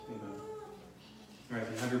All right,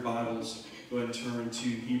 if you have your Bibles, go ahead and turn to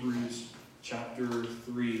Hebrews chapter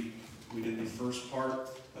 3. We did the first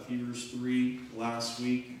part of Hebrews 3 last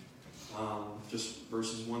week, just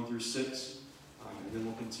verses 1 through 6. And then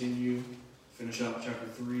we'll continue, finish out chapter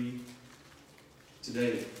 3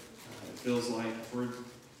 today. It feels like for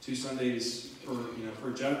 2 Sundays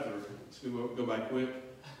per chapter, it's going to go by quick.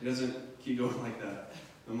 It doesn't keep going like that.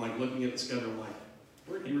 I'm like looking at the schedule, I'm like,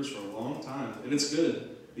 we're in Hebrews for a long time. And it's good.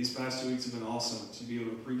 These past 2 weeks have been awesome to be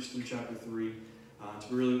able to preach through chapter 3,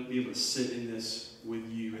 to really be able to sit in this with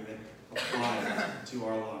you and then apply it to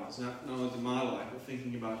our lives. Not only to my life, but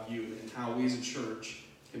thinking about you and how we as a church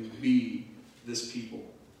can be this people.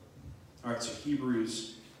 All right, so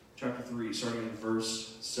Hebrews chapter 3, starting in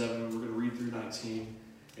verse 7. We're going to read through 19,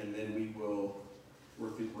 and then we will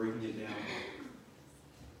work through breaking it down.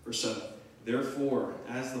 Verse 7. Therefore,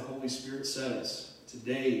 as the Holy Spirit says,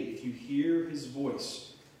 today, if you hear his voice,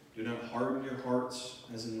 do not harden your hearts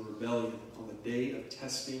as in the rebellion on the day of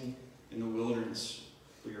testing in the wilderness,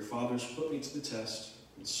 where your fathers put me to the test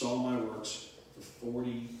and saw my works for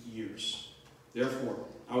 40 years. Therefore,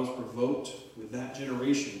 I was provoked with that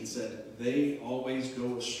generation and said, they always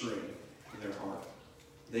go astray in their heart.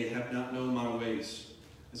 They have not known my ways.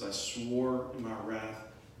 As I swore in my wrath,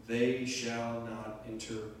 they shall not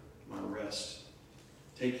enter my rest.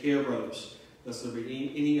 Take care, brothers, lest there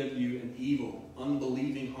be any of you an evil,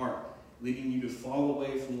 unbelieving heart, leading you to fall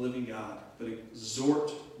away from the living God, but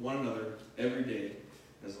exhort one another every day,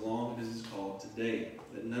 as long as it is called today,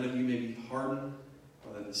 that none of you may be hardened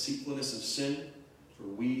by the deceitfulness of sin, for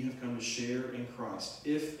we have come to share in Christ,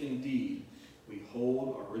 if indeed we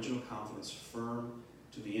hold our original confidence firm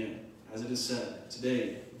to the end. As it is said,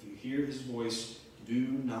 today, if you hear his voice, do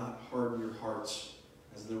not harden your hearts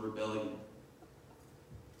as in the rebellion.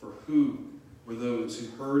 For who were those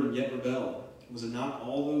who heard and yet rebelled? Was it not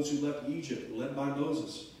all those who left Egypt, led by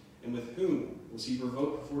Moses? And with whom was he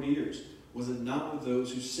provoked for 40 years? Was it not with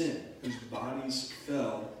those who sinned, whose bodies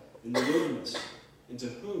fell in the wilderness? And to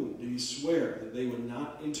whom did he swear that they would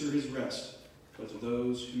not enter his rest, but to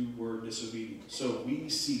those who were disobedient? So we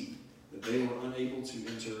see that they were unable to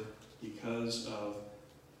enter because of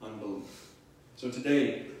unbelief. So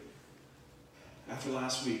today, after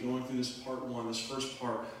last week, going through this part 1, this first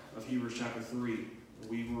part of Hebrews chapter 3,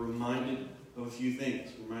 we were reminded of a few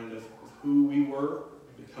things. Reminded of who we were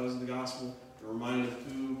because of the gospel, and reminded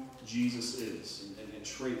of who Jesus is, and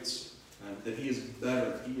traits. That he is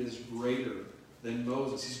better, he is greater than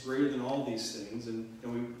Moses. He's greater than all these things, and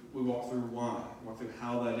we walk through why, walk through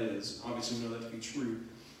how that is. Obviously we know that to be true.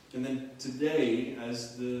 And then today,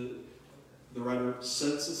 as the writer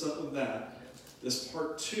sets us up with that, this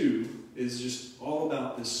part 2 is just all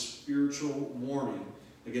about this spiritual warning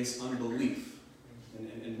against unbelief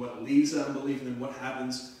and what leads to that unbelief and then what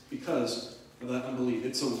happens because of that unbelief.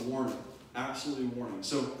 It's a warning, absolutely a warning.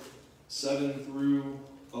 So 7 through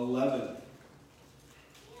 11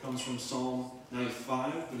 comes from Psalm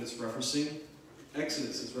 95, but it's referencing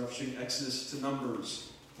Exodus. It's referencing Exodus to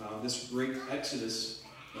Numbers, this great Exodus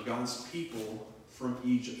of God's people from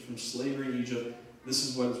Egypt, from slavery in Egypt. This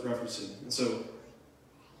is what it's referencing. And so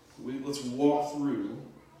let's walk through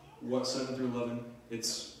what 7 through 11,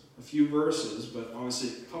 it's a few verses, but obviously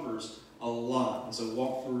it covers a lot. And so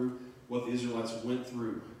walk through what the Israelites went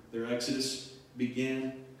through. Their Exodus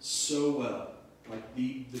began so well. Like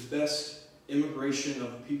the best immigration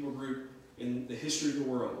of a people group in the history of the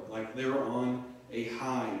world. Like they were on a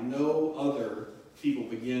high. No other people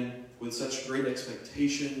began with such great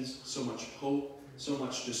expectations, so much hope, so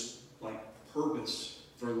much just like purpose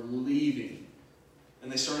for leaving. And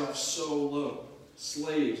they start off so low.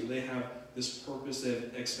 Slaves, and they have this purpose, they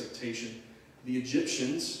have expectation. The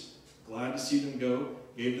Egyptians, glad to see them go,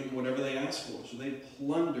 gave them whatever they asked for. So they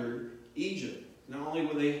plundered Egypt. Not only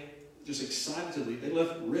were they just excited to leave, they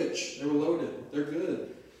left rich. They were loaded. They're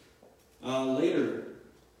good. Later,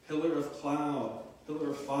 pillar of cloud,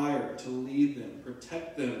 pillar of fire to lead them,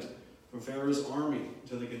 protect them from Pharaoh's army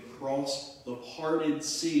until they could cross the parted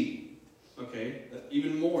sea. Okay,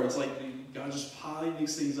 even more. It's like God just piling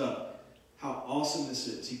these things up. How awesome this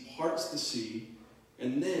is. He parts the sea,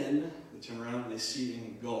 and then they turn around and they see it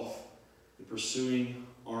engulf the pursuing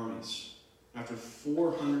armies. After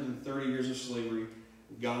 430 years of slavery,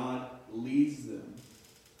 God leads them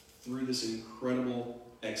through this incredible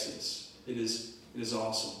exodus. It is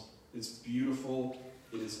awesome. It's beautiful.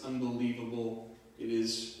 It is unbelievable. It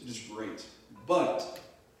is great. But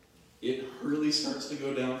it really starts to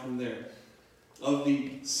go down from there. Of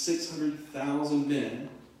the 600,000 men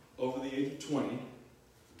over the age of 20,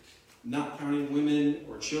 not counting women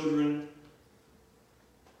or children,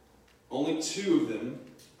 only 2 of them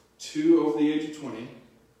 2 over the age of 20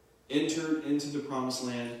 entered into the promised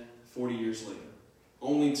land 40 years later.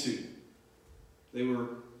 Only 2. They were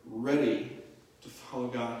ready to follow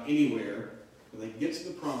God anywhere. When they get to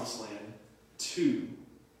the promised land, 2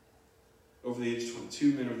 over the age of 20,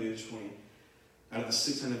 2 men over the age of 20, out of the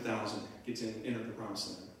 600,000 get to enter the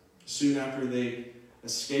promised land. Soon after they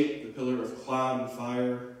escape the pillar of cloud and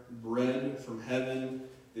fire, bread from heaven,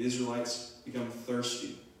 the Israelites become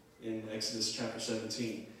thirsty in Exodus chapter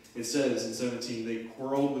 17. It says in 17, they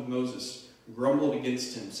quarreled with Moses, grumbled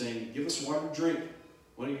against him, saying, "Give us water to drink.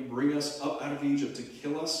 Why don't you bring us up out of Egypt to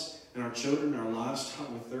kill us and our children and our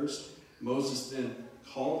livestock with thirst?" Moses then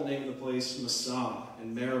called the name of the place Massah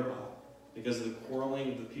and Meribah because of the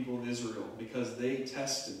quarreling of the people of Israel, because they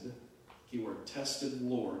tested, keyword, tested the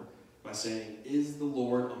Lord by saying, "Is the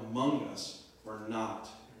Lord among us or not?"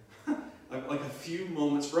 Like a few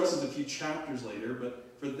moments, for us it's a few chapters later, but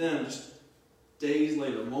for them, just days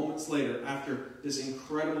later, moments later, after this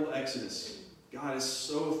incredible exodus, God is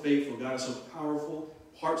so faithful, God is so powerful,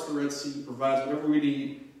 parts the Red Sea, provides whatever we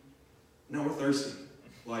need. Now we're thirsty.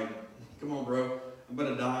 Like, come on, bro, I'm about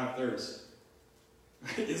to die of thirst.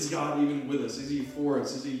 Is God even with us? Is he for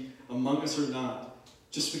us? Is he among us or not?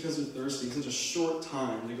 Just because they're thirsty in such a short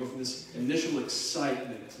time, they go from this initial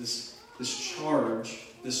excitement, this charge,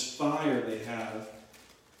 this fire they have,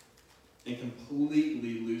 and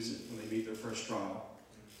completely lose it when they meet their first trial.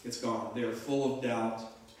 It's gone. They are full of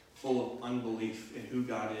doubt, full of unbelief in who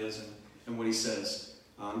God is and what he says.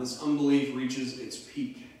 This unbelief reaches its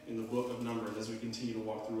peak in the book of Numbers as we continue to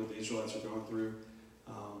walk through what the Israelites are going through.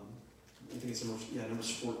 I think it's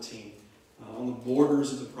Numbers 14. On the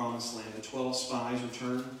borders of the promised land, the 12 spies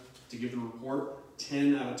return to give the report.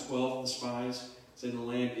 10 out of 12 of the spies say the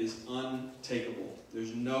land is untakeable.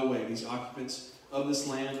 There's no way. These occupants of this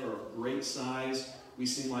land are of great size. We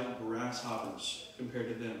seem like grasshoppers compared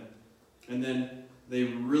to them. And then they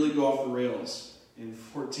really go off the rails in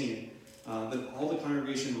 14. Then all the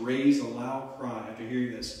congregation raised a loud cry after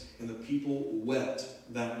hearing this, and the people wept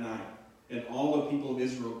that night. And all the people of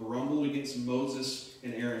Israel grumbled against Moses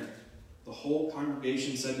and Aaron. The whole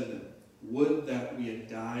congregation said to them, "Would that we had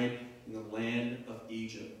died in the land of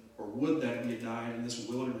Egypt, or would that we had died in this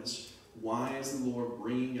wilderness. Why is the Lord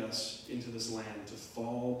bringing us into this land to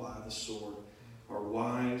fall by the sword? Our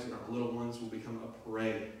wives and our little ones will become a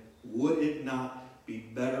prey. Would it not be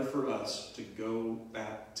better for us to go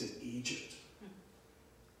back to Egypt?"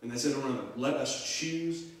 And they said to one another, "Let us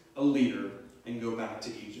choose a leader and go back to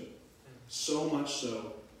Egypt." So much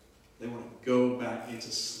so, they want to go back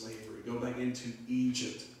into slavery, go back into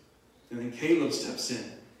Egypt. And then Caleb steps in.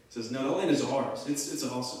 He says, "No, the land is ours. It's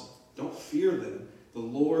awesome. Don't fear them. The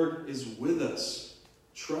Lord is with us.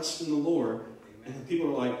 Trust in the Lord." And the people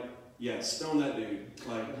are like, "Yeah, stone that dude.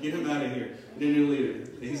 Like, get him out of here. Get a new leader.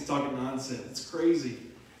 He's talking nonsense. It's crazy."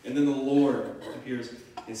 And then the Lord appears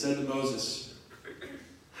and said to Moses,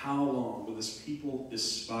 "How long will this people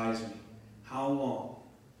despise me? How long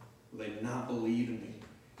will they not believe in me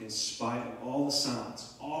in spite of all the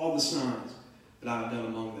signs that I have done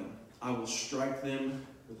among them? I will strike them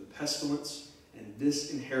with a pestilence and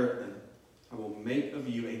disinherit them. I will make of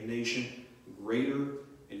you a nation greater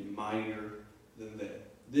and mightier than they."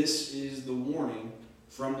 This is the warning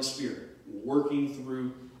from the Spirit, working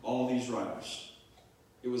through all these writers.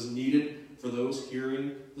 It was needed for those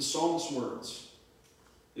hearing the psalmist's words.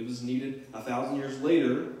 It was needed 1,000 years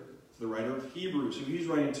later for the writer of Hebrews, who he's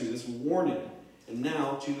writing to, this warning. And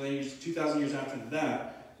now, 2,000 years after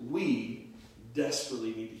that, we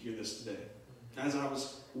desperately need to hear this today. As I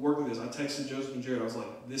was working this, I texted Joseph and Jared. I was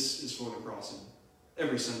like, this is for the crossing.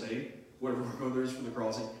 Every Sunday, whatever we're going, there is for the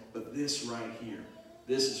crossing. But this right here,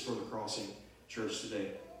 this is for the crossing church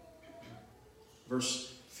today.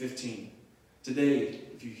 Verse 15. "Today,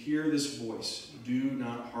 if you hear this voice, do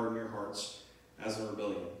not harden your hearts as in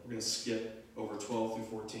rebellion." We're going to skip over 12 through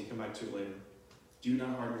 14. Come back to it later. "Do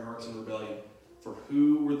not harden your hearts in rebellion. For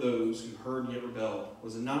who were those who heard and yet rebelled?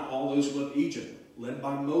 Was it not all those who left Egypt, led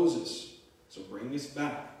by Moses?" So bring this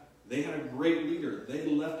back. They had a great leader. They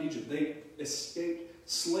left Egypt. They escaped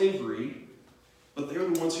slavery, but they were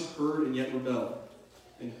the ones who heard and yet rebelled.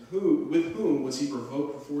 And with whom was he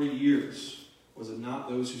provoked for 40 years? Was it not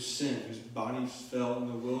those who sinned, whose bodies fell in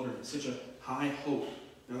the wilderness? Such a high hope.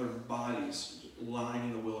 Now their bodies lying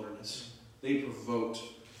in the wilderness. They provoked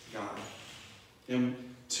God. And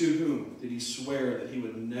to whom did he swear that he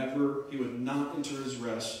would not enter his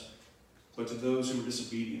rest, but to those who were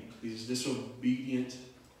disobedient? These disobedient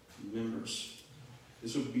members.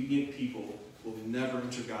 Disobedient people will never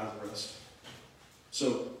enter God's rest.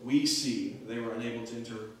 So we see they were unable to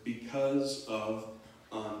enter because of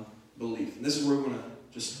unbelief. And this is where we want to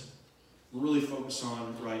just really focus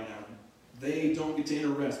on right now. They don't get to enter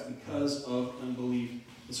rest because of unbelief.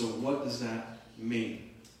 And so what does that mean?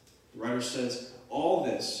 The writer says, all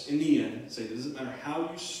this, in the end, it doesn't matter how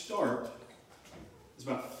you start, it's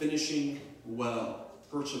about finishing well.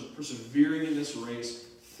 Persevering in this race,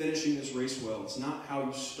 finishing this race well. It's not how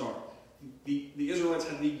you start. The Israelites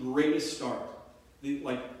had the greatest start.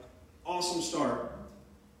 Awesome start.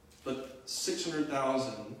 But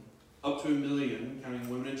 600,000, up to 1 million, counting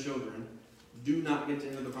women and children, do not get to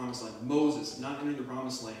enter the promised land. Moses not entering the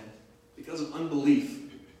promised land because of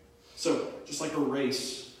unbelief. So, just like a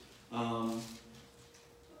race,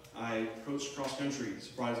 I coached cross country,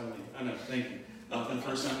 surprisingly. I know, thank you. For the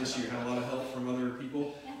first time this year, had a lot of help from other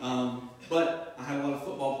people. But I had a lot of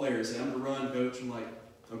football players say, I'm going to run, coach. I'm like,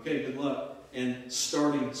 okay, good luck. And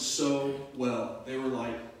starting so well. They were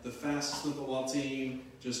like the fastest football team,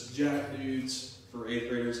 just jack dudes for 8th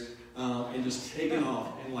graders, and just taking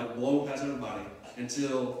off and like blowing past everybody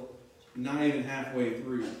until not even halfway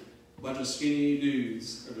through. A bunch of skinny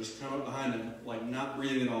dudes are just coming up behind them, like not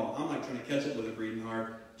breathing at all. I'm like trying to catch up with it, breathing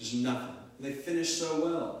hard, just nothing. And they finished so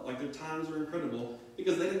well. Like their times were incredible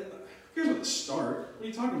because they didn't. Who cares about the start? What are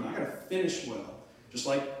you talking about? I got to finish well. Just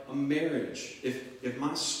like a marriage. If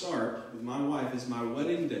my start with my wife is my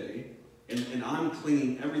wedding day, and I'm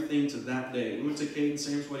clinging everything to that day. We went to Kate and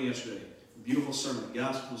Sam's wedding yesterday. Beautiful sermon. The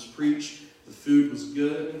gospel was preached. The food was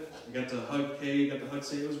good. I got to hug Kate, got to hug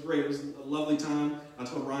Sam. It was great. It was a lovely time. I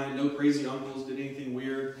told Ryan, no crazy uncles did anything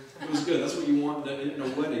weird. It was good. That's what you want in a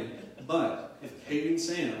wedding. But if Kate and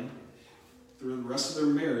Sam, through the rest of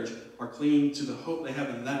their marriage, are clinging to the hope they have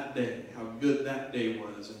in that day, how good that day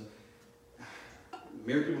was, and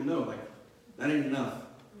married people know, like, that ain't enough.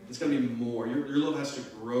 It's got to be more. Your love has to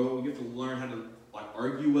grow. You have to learn how to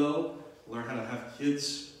argue well, learn how to have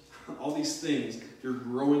kids, all these things. You're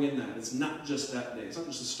growing in that. It's not just that day. It's not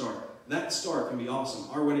just the start. That start can be awesome.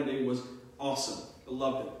 Our wedding day was awesome. I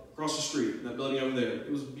loved it. Across the street, in that building over there,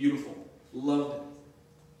 it was beautiful. Loved it.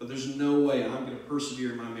 But there's no way I'm going to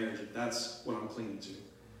persevere in my marriage if that's what I'm clinging to.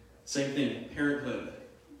 Same thing, parenthood.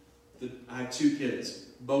 I had 2 kids.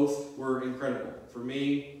 Both were incredible. For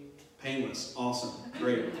me, painless, awesome,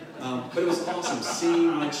 great. But it was awesome seeing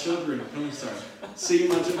my children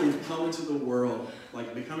come into the world,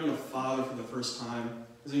 like becoming a father for the first time.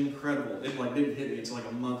 It was incredible. It didn't hit me until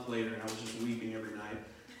a month later, and I was just weeping every night.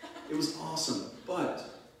 It was awesome. But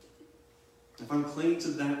if I'm clinging to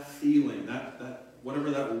that feeling, that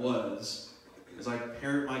whatever that was, as I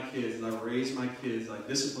parent my kids, as I raise my kids, I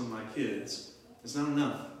discipline my kids, it's not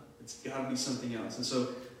enough. It's got to be something else. And so,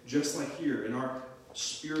 just like here, in our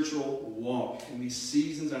spiritual walk, in these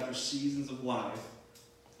seasons after seasons of life,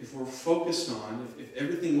 if we're focused on, if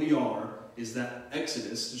everything we are is that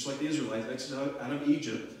exodus, just like the Israelites, exodus out of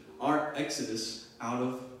Egypt, our exodus out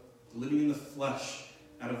of living in the flesh,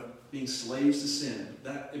 out of being slaves to sin,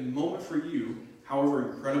 that moment for you,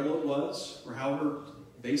 however incredible it was, or however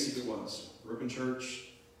basic it was, grew up in church,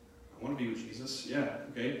 I want to be with Jesus, yeah,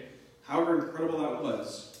 okay. However incredible that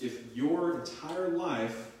was, if your entire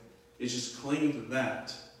life is just clinging to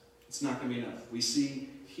that, it's not going to be enough. We see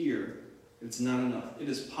here, it's not enough. It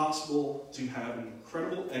is possible to have an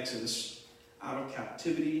incredible exodus out of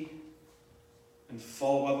captivity and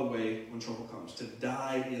fall by the way when trouble comes, to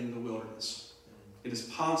die in the wilderness. It is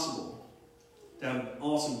possible to have an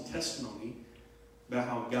awesome testimony about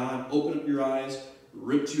how God opened up your eyes,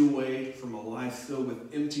 ripped you away from a life filled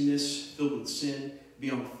with emptiness, filled with sin, be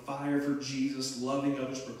on fire for Jesus, loving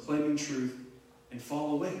others, proclaiming truth, and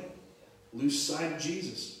fall away. Lose sight of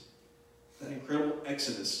Jesus. That incredible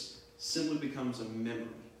exodus simply becomes a memory.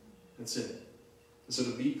 That's it. And so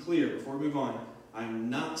to be clear, before we move on, I'm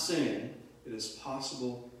not saying it is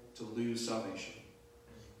possible to lose salvation.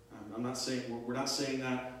 I'm not saying, we're not saying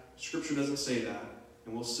that. Scripture doesn't say that.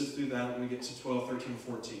 And we'll sift through that when we get to 12, 13,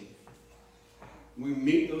 14. When we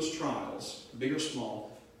meet those trials, big or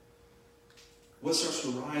small, what starts to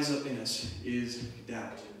rise up in us is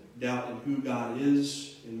doubt. Doubt in who God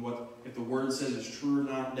is, in what, if the Word says is true or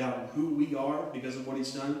not, doubt in who we are because of what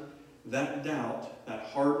He's done. That doubt, that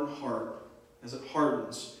hardened heart, as it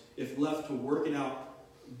hardens, if left to work it out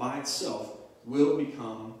by itself, will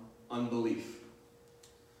become unbelief.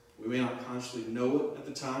 We may not consciously know it at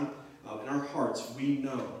the time. In our hearts, we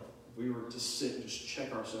know, if we were to sit and just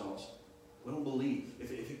check ourselves, we don't believe.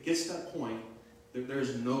 If it gets to that point, there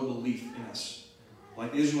is no belief in us.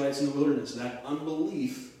 Like the Israelites in the wilderness, that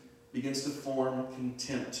unbelief begins to form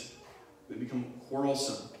contempt. We become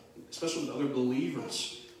quarrelsome, especially with other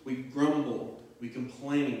believers. We grumble, we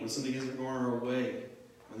complain when something isn't going our way.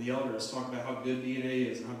 When the elders talk about how good DNA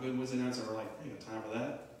is and how good Wednesday nights are, we're like, I ain't got time for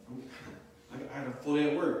that. I had a full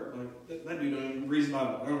day at work. Like, that dude don't even read his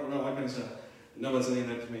Bible. I don't know, that kind of stuff. Nobody's saying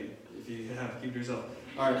that to me. If you have, keep it to yourself.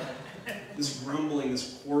 All right. This grumbling,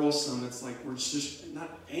 this quarrelsome, it's like we're just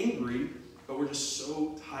not angry, but we're just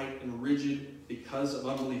so tight and rigid because of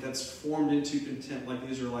unbelief. That's formed into contempt like the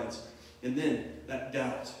Israelites. And then that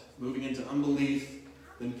doubt, moving into unbelief,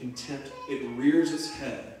 then contempt, it rears its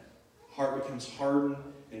head. Heart becomes hardened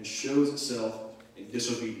and shows itself in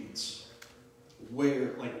disobedience.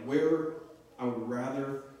 Where I would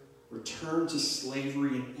rather return to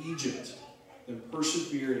slavery in Egypt than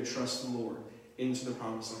persevere and trust the Lord into the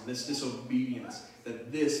promised land. This disobedience,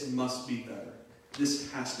 that this must be better.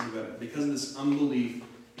 This has to be better. Because of this unbelief,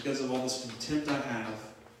 because of all this contempt I have,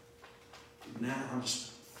 now I'm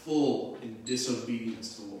just full in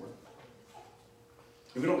disobedience to the Lord.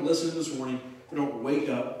 If we don't listen this morning, if we don't wake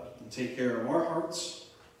up and take care of our hearts,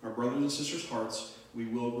 our brothers and sisters' hearts, we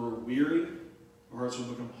will grow weary. Our hearts will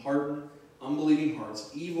become hardened, unbelieving hearts,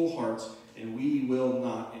 evil hearts, and we will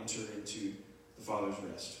not enter into the Father's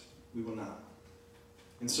rest. We will not.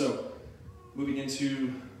 And so, moving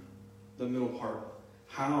into the middle part,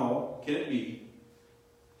 how can it be?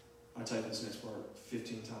 I typed this next part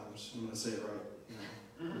 15 times. I'm going to say it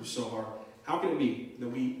right. It was so hard. How can it be that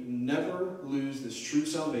we never lose this true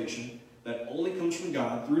salvation that only comes from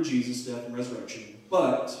God through Jesus' death and resurrection,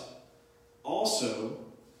 but also,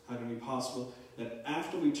 how can it be possible that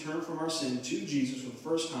after we turn from our sin to Jesus for the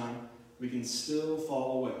first time, we can still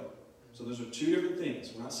fall away? So those are two different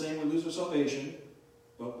things. We're not saying we lose our salvation,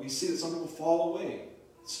 but we see that some people fall away.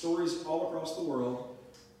 Stories all across the world,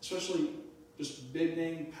 especially just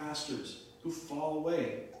big-name pastors who fall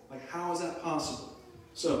away. Like, how is that possible?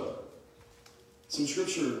 So, some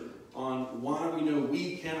scripture on why we know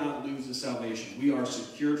we cannot lose the salvation. We are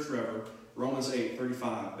secured forever. Romans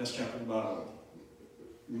 8:35, best chapter of the Bible.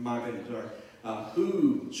 In my opinion, sorry.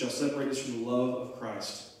 Who shall separate us from the love of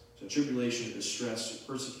Christ? So tribulation, distress,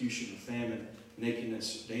 persecution, famine,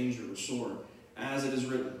 nakedness, danger, or sword. As it is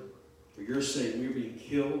written, for your sake we are being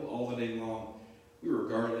killed all the day long. We are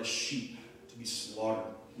regarded as sheep to be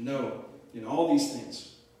slaughtered. No, in all these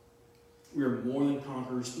things, we are more than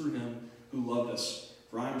conquerors through him who loved us.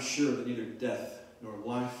 For I am sure that neither death, nor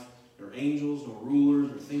life, nor angels, nor rulers,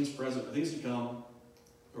 nor things present, nor things to come,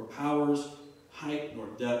 nor powers, height, nor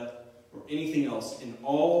depth, nor anything else in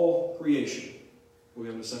all creation will be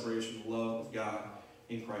able to separate us from the love of God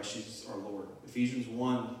in Christ Jesus our Lord. Ephesians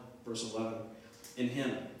 1, verse 11. In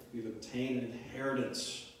him we've obtained an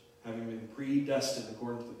inheritance, having been predestined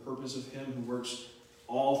according to the purpose of him who works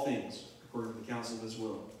all things according to the counsel of his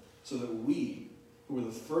will, so that we, who were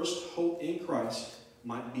the first hope in Christ,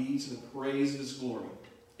 might be to the praise of his glory.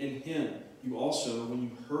 In him you also, when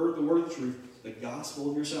you heard the word of truth, the gospel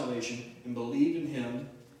of your salvation, and believed in him,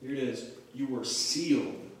 here it is, you were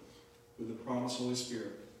sealed with the promised Holy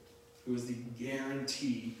Spirit, who is the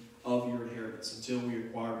guarantee of your inheritance until we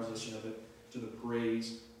acquire possession of it to the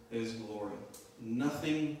praise of his glory.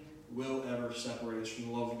 Nothing will ever separate us from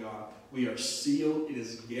the love of God. We are sealed. It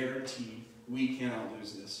is guaranteed. We cannot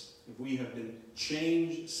lose this. If we have been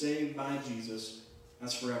changed, saved by Jesus,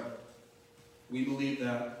 that's forever. We believe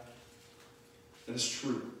that. That is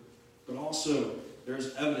true. But also, there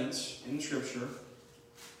is evidence in the Scripture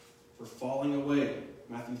for falling away.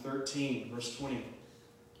 Matthew 13, verse 20.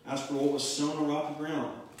 As for what was sown on rocky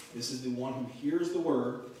ground, this is the one who hears the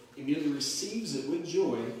word, immediately receives it with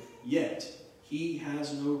joy, yet he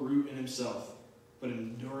has no root in himself, but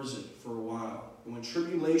endures it for a while. And when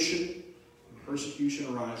tribulation and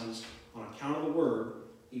persecution arises on account of the word,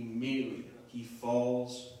 immediately he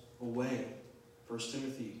falls away. 1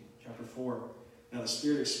 Timothy chapter 4. Now the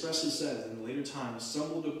Spirit expressly says in the later times,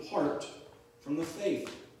 some will depart from the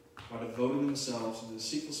faith by devoting themselves to the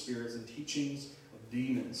deceitful spirits and teachings of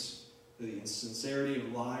demons, to the insincerity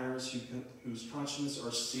of liars whose consciences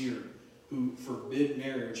are seared, who forbid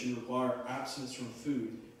marriage, who require abstinence from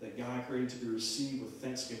food that God created to be received with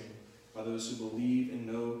thanksgiving by those who believe and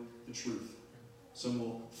know the truth. Some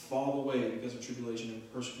will fall away because of tribulation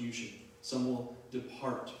and persecution. Some will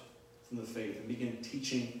depart from the faith and begin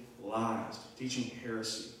teaching lies, teaching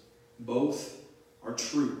heresy. Both are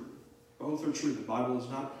true. Both are true. The Bible is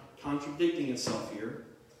not contradicting itself here.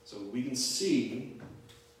 So we can see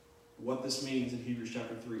what this means in Hebrews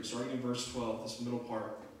chapter 3. Starting in verse 12, this middle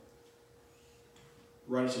part.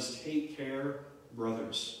 The writer says, take care,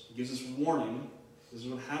 brothers. He gives us warning. This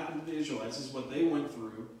is what happened to the Israelites. This is what they went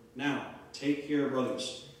through. Now, take care,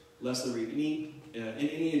 brothers, lest there be in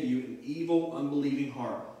any of you an evil, unbelieving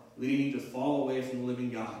heart, leading you to fall away from the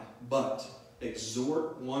living God. But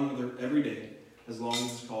exhort one another every day, as long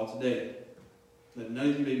as it's called today, that none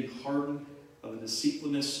of you may be hardened by the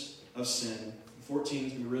deceitfulness of sin. 14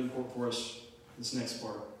 is going to be really important for us, this next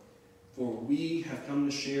part. For we have come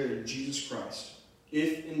to share in Jesus Christ,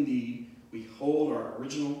 if indeed we hold our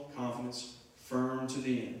original confidence firm to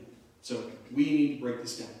the end. So we need to break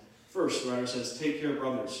this down. First, the writer says, take care,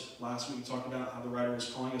 brothers. Last week we talked about how the writer is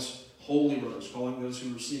calling us holy brothers, calling those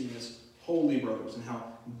who are receiving us holy brothers, and how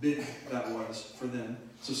big that was for them.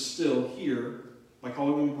 So still here, by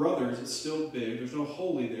calling them brothers, it's still big. There's no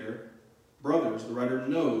holy there. Brothers, the writer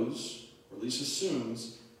knows, or at least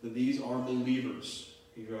assumes, that these are believers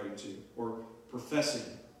he's writing to, or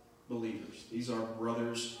professing believers. These are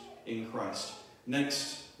brothers in Christ.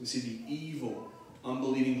 Next, we see the evil,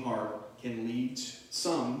 unbelieving heart can lead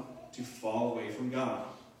some to fall away from God.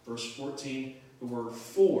 Verse 14, the word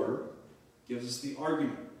for gives us the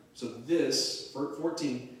argument. So this, verse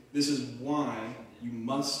 14, this is why you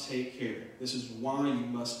must take care. This is why you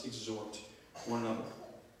must exhort one another.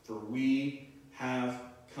 For we have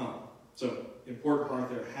come. So, important part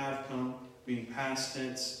there, have come, being past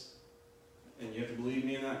tense. And you have to believe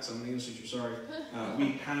me in that, because I'm an English teacher, sorry.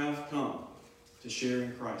 We have come to share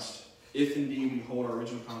in Christ, if indeed we hold our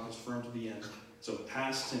original confidence firm to the end. So,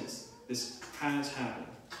 past tense, this has happened.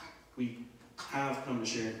 We have come to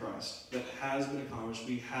share in Christ. That has been accomplished.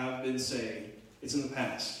 We have been saved. It's in the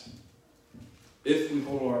past. If we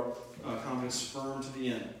hold our confidence firm to the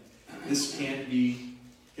end, this can't be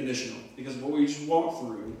conditional. Because what we just walked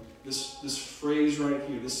through, this phrase right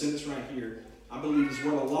here, this sentence right here, I believe is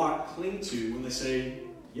what a lot cling to when they say,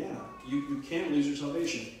 yeah, you can't lose your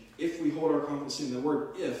salvation. If we hold our confidence in, the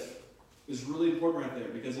word if is really important right there.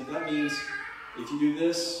 Because if that means if you do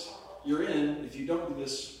this, you're in. If you don't do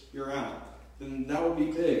this, you're out. Then that would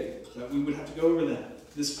be big. That we would have to go over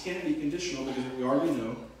that. This can't be conditional because we already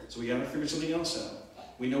know. So we got to figure something else out.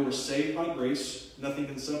 We know we're saved by grace. Nothing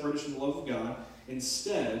can separate us from the love of God.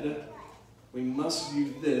 Instead, we must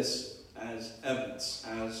view this as evidence,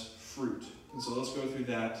 as fruit. And so let's go through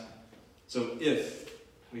that. So if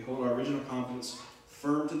we hold our original confidence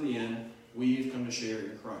firm to the end, we've come to share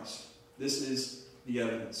in Christ. This is the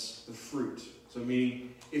evidence, the fruit. So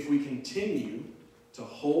meaning, if we continue to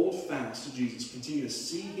hold fast to Jesus, continue to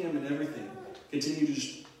see him in everything, continue to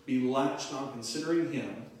just be latched on considering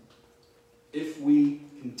him, if we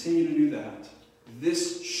continue to do that,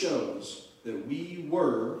 this shows that we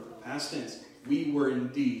were, past tense, we were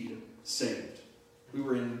indeed saved. We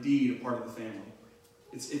were indeed a part of the family.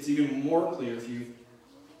 It's even more clear if you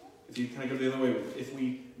kind of go the other way with it. If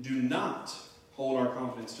we do not hold our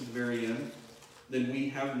confidence to the very end, then we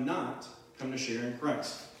have not come to share in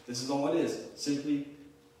Christ. This is all it is, simply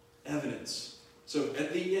evidence. So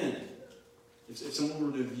at the end, if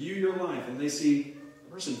someone were to view your life and they see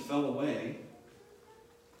a person fell away,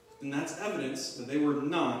 then that's evidence that they were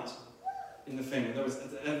not in the family. That was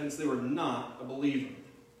evidence they were not a believer.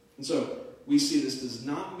 And so we see this does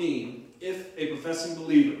not mean if a professing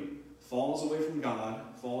believer falls away from God,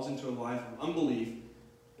 falls into a life of unbelief,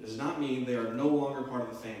 it does not mean they are no longer part of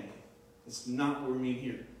the family. That's not what we mean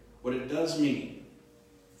here. What it does mean,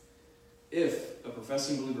 if a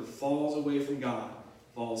professing believer falls away from God,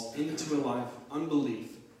 falls into a life of unbelief,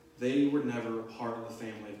 they were never a part of the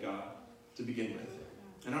family of God to begin with.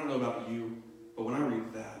 And I don't know about you, but when I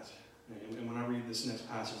read that, and when I read this next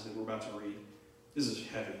passage that we're about to read, this is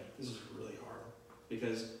heavy. This is really hard.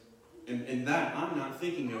 Because in that, I'm not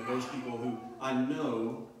thinking of those people who I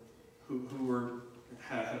know who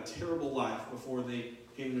had a terrible life before they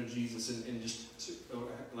came to Jesus, and just,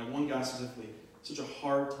 like one guy specifically, such a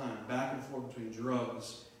hard time, back and forth between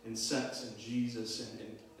drugs and sex and Jesus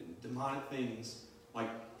and demonic things. Like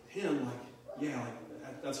him,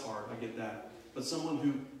 that's hard, I get that. But someone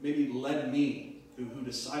who maybe led me, who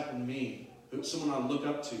discipled me, someone I look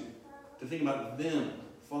up to think about them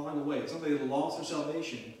falling away. It's not that they lost their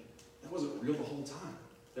salvation. That wasn't real the whole time.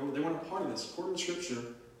 They weren't a part of this. According to Scripture,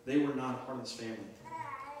 they were not a part of this family.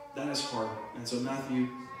 That is hard. And so Matthew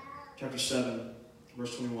chapter 7,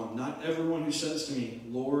 verse 21. Not everyone who says to me,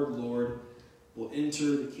 Lord, Lord, will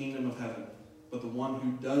enter the kingdom of heaven, but the one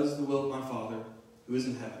who does the will of my Father who is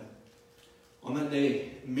in heaven. On that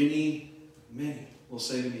day, many will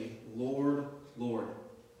say to me, Lord, Lord,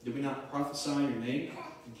 did we not prophesy in your name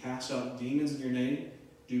and cast out demons in your name,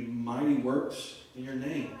 do mighty works in your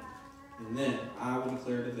name? And then I will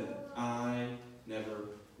declare to them, I never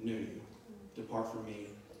knew you. Depart from me,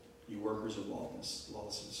 you workers of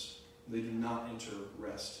lawlessness. They do not enter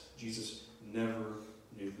rest. Jesus never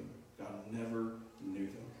knew them. God never knew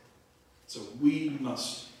them. So we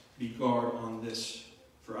must be guard on this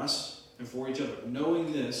for us and for each other.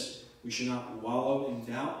 Knowing this, we should not wallow in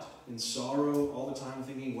doubt and sorrow all the time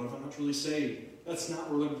thinking, what if I'm not truly saved? That's not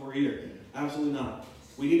what we're looking for here. Absolutely not.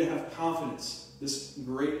 We need to have confidence. This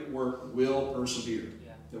great work will persevere.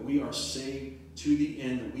 Yeah. That we are saved to the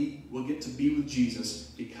end, that we will get to be with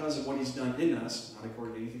Jesus because of what he's done in us, not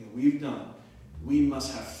according to anything that we've done. We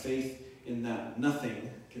must have faith in that.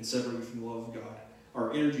 Nothing can separate you from the love of God.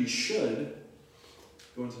 Our energy should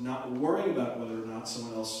go into not worrying about whether or not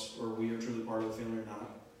someone else or we are truly part of the family or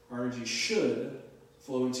not. Our energy should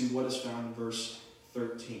flow into what is found in verse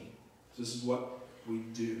 13. This is what we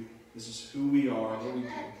do. This is who we are, what we do.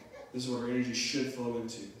 This is what our energy should flow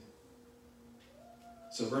into.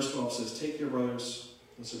 So verse 12 says, take care, brothers,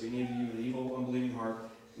 lest there be any of you an evil, unbelieving heart,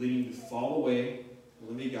 leading you to fall away from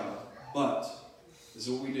the living God. But this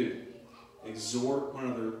is what we do. Exhort one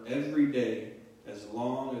another every day as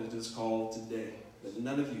long as it is called today, that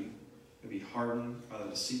none of you may be hardened by the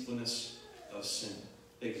deceitfulness of sin.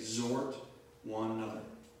 Exhort one another.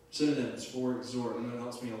 Synonyms for exhort. I know it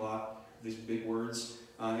helps me a lot, these big words.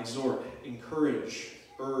 Exhort, encourage,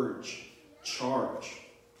 urge, charge.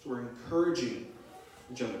 So we're encouraging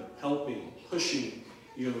each other, helping, pushing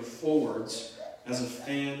each other forwards as a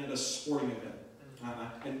fan at a sporting event.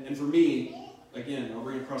 And for me, again, I'll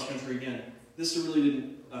bring it cross country again. This really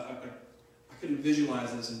didn't, I couldn't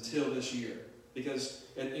visualize this until this year. Because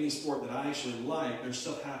at any sport that I actually like, there's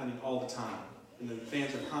stuff happening all the time. And the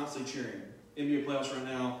fans are constantly cheering. NBA playoffs right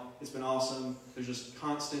now, it's been awesome. There's just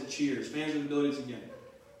constant cheers. Fans with abilities again.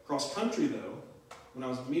 Cross country though, when I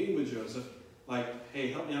was meeting with Joseph, like,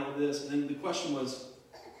 hey, help me out with this. And then the question was,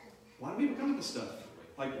 why do people come to this stuff?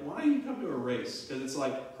 Like, why do you come to a race? Because it's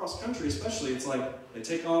like, cross country especially, it's like, they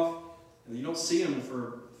take off, and you don't see them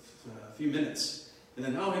for a few minutes. And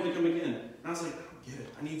then, oh, hey, they come again. And I was like, I don't get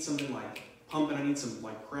it. I need something like pumping. I need some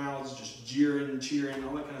like crowds just jeering, cheering,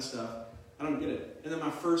 all that kind of stuff. I don't get it. And then my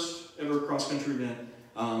first ever cross-country event,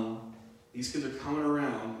 these kids are coming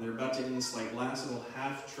around. And they're about to end this like last little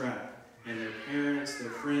half track. And their parents, their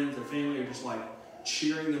friends, their family are just like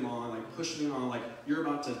cheering them on, like pushing them on, like you're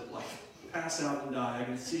about to like pass out and die. I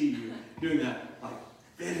can see you doing that. Like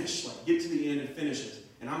finish, like get to the end and finish it.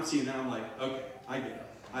 And I'm seeing that. I'm like, okay, I get it.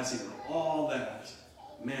 I see them. All that.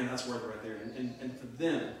 Man, that's worth it right there. And for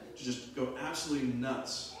them to just go absolutely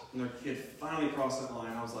nuts when their kid finally crossed that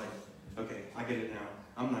line, I was like, okay, I get it now.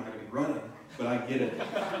 I'm not going to be running, but I get it.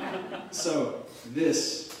 So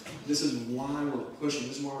this is why we're pushing.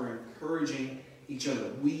 This is why we're encouraging each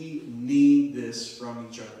other. We need this from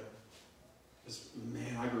each other. Because,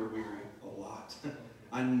 man, I grew weary a lot.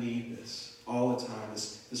 I need this all the time.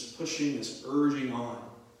 This pushing, this urging on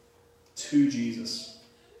to Jesus.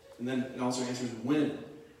 And then it also answers when.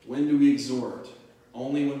 When do we exhort?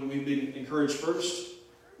 Only when we've been encouraged first?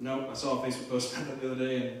 No, I saw a Facebook post about that the other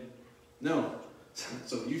day, and no.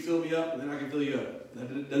 So you fill me up, and then I can fill you up.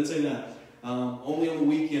 That doesn't say that. Only on the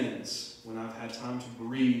weekends, when I've had time to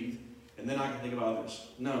breathe, and then I can think about others.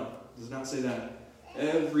 No, it does not say that.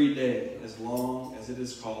 Every day, as long as it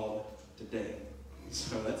is called today.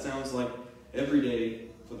 So that sounds like every day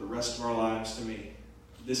for the rest of our lives to me.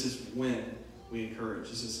 This is when we encourage.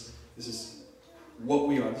 This is what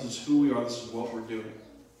we are. This is who we are. This is what we're doing.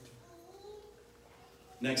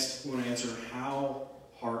 Next, we want to answer how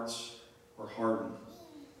hearts are hardened.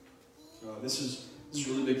 This is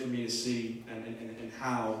really big for me to see and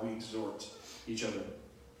how we exhort each other.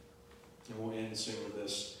 And we'll end soon with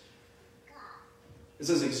this. It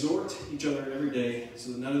says, exhort each other every day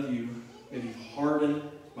so that none of you may be hardened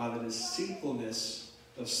by the deceitfulness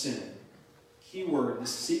of sin. Key word,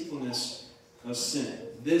 deceitfulness of sin.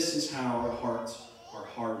 This is how our hearts are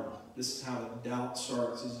hardened. This is how the doubt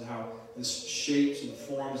starts. This is how this shapes and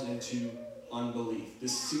forms into unbelief.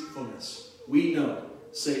 Deceitfulness. We know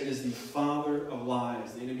Satan is the father of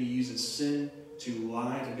lies. The enemy uses sin to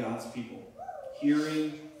lie to God's people.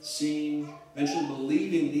 Hearing, seeing, eventually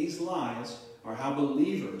believing these lies are how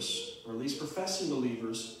believers, or at least professing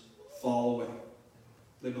believers, fall away.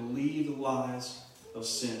 They believe the lies of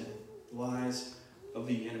sin, lies of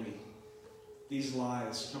the enemy. These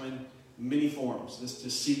lies come in many forms. This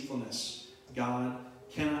deceitfulness. God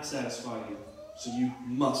cannot satisfy you, so you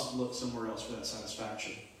must look somewhere else for that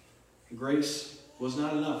satisfaction. Grace was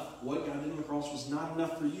not enough. What God did on the cross was not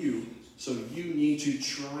enough for you, so you need to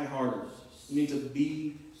try harder. You need to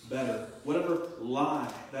be better. Whatever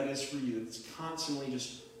lie that is for you, that's constantly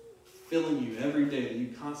just filling you every day, that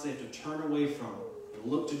you constantly have to turn away from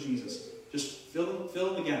and look to Jesus. Just fill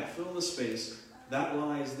in the gap, fill in the space. That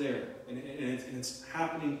lie is there, and it's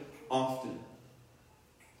happening often.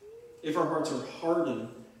 If our hearts are hardened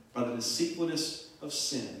by the deceitfulness of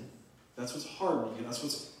sin, that's what's hardening it. That's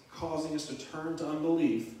what's causing us to turn to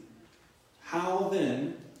unbelief. How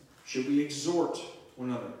then should we exhort one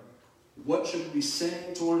another? What should we be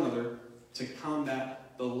saying to one another to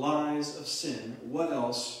combat the lies of sin, what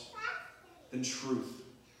else than truth?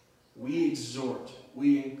 We exhort,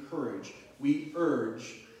 we encourage, we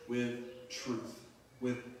urge with truth,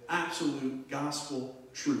 with absolute gospel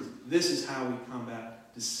truth. This is how we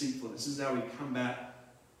combat deceitfulness. This is how we combat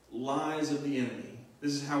lies of the enemy.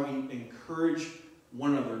 This is how we encourage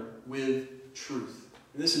one another with truth.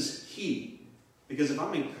 And this is key, because if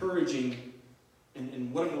I'm encouraging,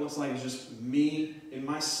 and what it looks like is just me and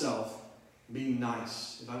myself being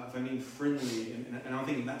nice, if I'm being friendly, and I'm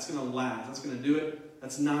thinking that's going to last, that's going to do it,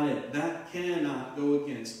 that's not it. That cannot go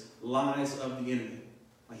against lies of the enemy.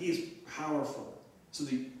 Like, he is powerful. So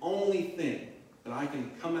the only thing that I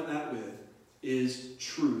can come at that with is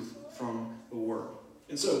truth from the Word.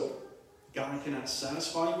 And so, God cannot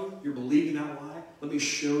satisfy you. You're believing that lie. Let me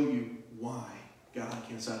show you why God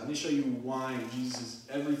can't satisfy. Let me show you why Jesus is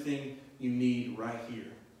everything you need right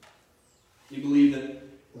here. You believe that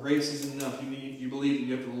grace is enough. You believe that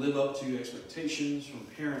you have to live up to expectations from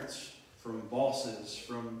parents, from bosses,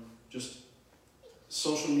 from just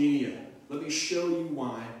social media. Let me show you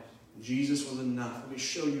why Jesus was enough. Let me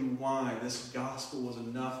show you why this gospel was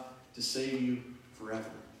enough to save you forever.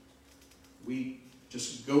 We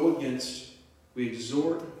just go against, we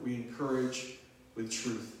exhort, we encourage with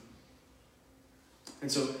truth. And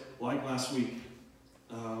so, like last week,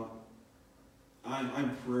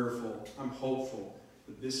 I'm prayerful, I'm hopeful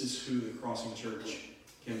that this is who the Crossing Church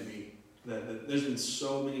can be. That there's been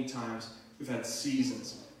so many times we've had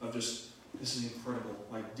seasons of just, this is incredible.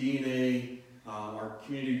 Like DNA, our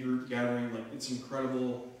community group gathering, like, it's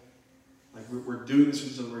incredible. Like, we're doing this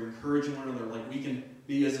with each other, we're encouraging one another. Like, we can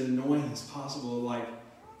be as annoying as possible. Like,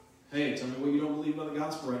 hey, tell me what you don't believe about the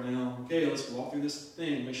gospel right now. Okay, let's walk through this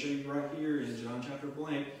thing. Let me show you right here in John chapter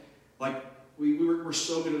blank. Like, we're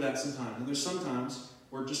so good at that sometimes. And there's sometimes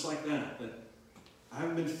we're just like that I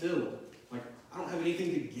haven't been filled. Like, I don't have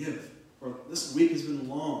anything to give. Or this week has been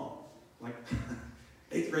long. Like,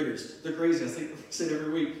 8th graders, they're crazy. I say it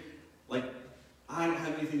every week. Like, I don't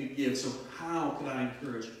have anything to give, so how could I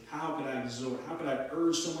encourage? How could I exhort? How could I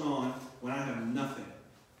urge someone on when I have nothing?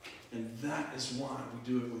 And that is why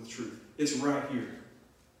we do it with truth. It's right here.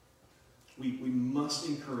 We must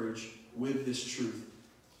encourage with this truth.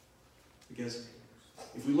 Because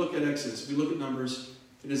if we look at Exodus, if we look at Numbers,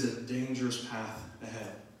 it is a dangerous path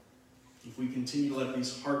ahead. If we continue to let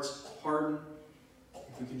these hearts harden,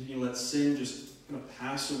 if we continue to let sin just kind of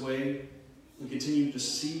pass away, we continue to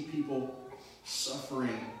see people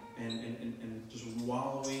suffering and just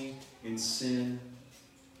wallowing in sin,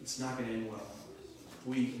 it's not going to end well.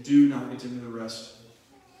 We do not get to the rest.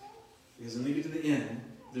 Because when we get to the end,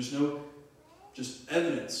 there's no just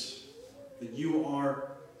evidence that you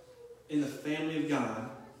are in the family of God.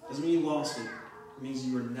 Doesn't mean you lost it. It means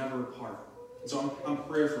you were never apart. And so I'm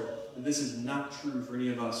prayerful that this is not true for any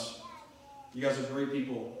of us. You guys are great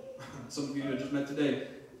people. Some of you I just met today,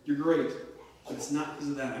 you're great. But it's not because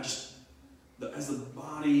of that. As the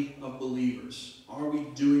body of believers, are we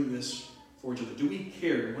doing this for each other? Do we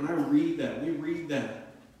care? When we read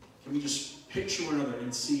that, can we just picture one another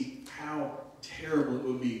and see how terrible it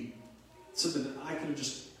would be? Something that I could have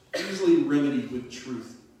just easily remedied with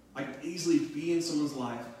truth. I could easily be in someone's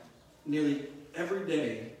life nearly every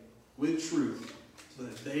day with truth so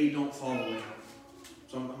that they don't fall away.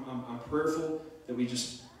 So I'm prayerful that we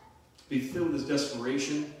just be filled with this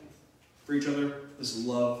desperation for each other, this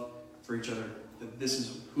love for each other, that this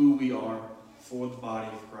is who we are for the body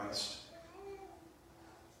of Christ.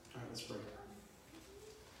 All right, let's pray.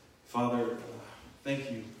 Father,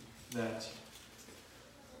 thank you that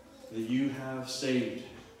you have saved.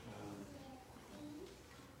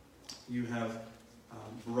 You have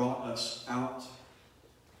brought us out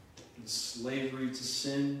in slavery to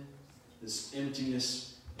sin, this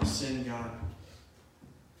emptiness of sin, God.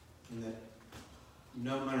 And that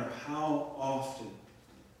no matter how often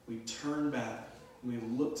we turn back and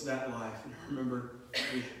we look to that life and remember,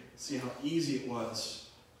 we see how easy it was,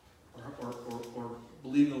 or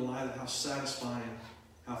believe in the lie that how satisfying,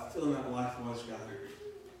 how filling that life was, God.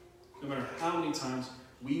 No matter how many times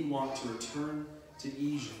we want to return to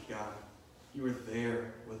Egypt, God, you are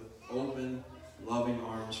there with open, loving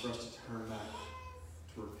arms for us to turn back,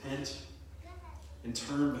 to repent, and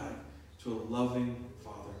turn back to a loving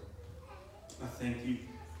Father. I thank you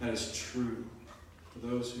that is true for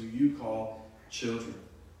those who you call children,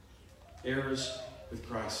 heirs with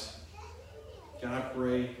Christ. God, I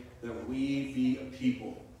pray that we be a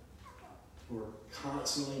people who are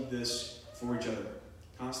constantly this for each other,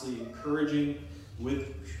 constantly encouraging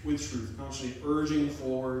with truth, constantly urging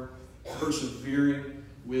forward, persevering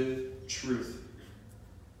with truth.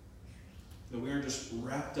 That we aren't just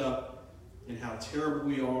wrapped up and how terrible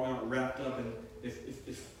we are, not wrapped up in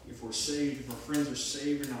if we're saved, if our friends are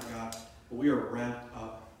saved or not, God, but we are wrapped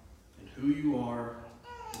up in who you are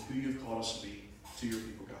and who you've called us to be to your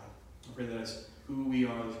people, God. I pray that is who we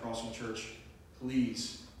are as Crossing Church.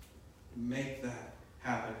 Please make that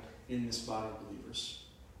happen in this body of believers.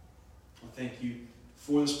 I thank you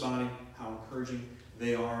for this body, how encouraging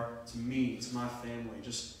they are to me, to my family,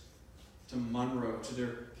 just to Monroe, to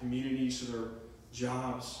their communities, to their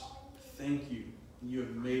jobs. Thank you. You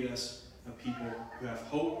have made us a people who have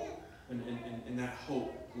hope, and that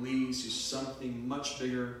hope leads to something much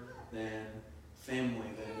bigger than family,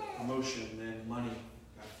 than emotion, than money.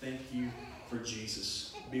 God, thank you for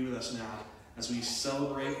Jesus. Be with us now as we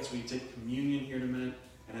celebrate, as we take communion here in a minute,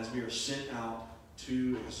 and as we are sent out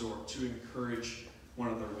to exhort, to encourage one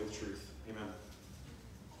another with truth. Amen.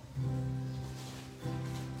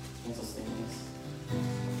 Let's stand.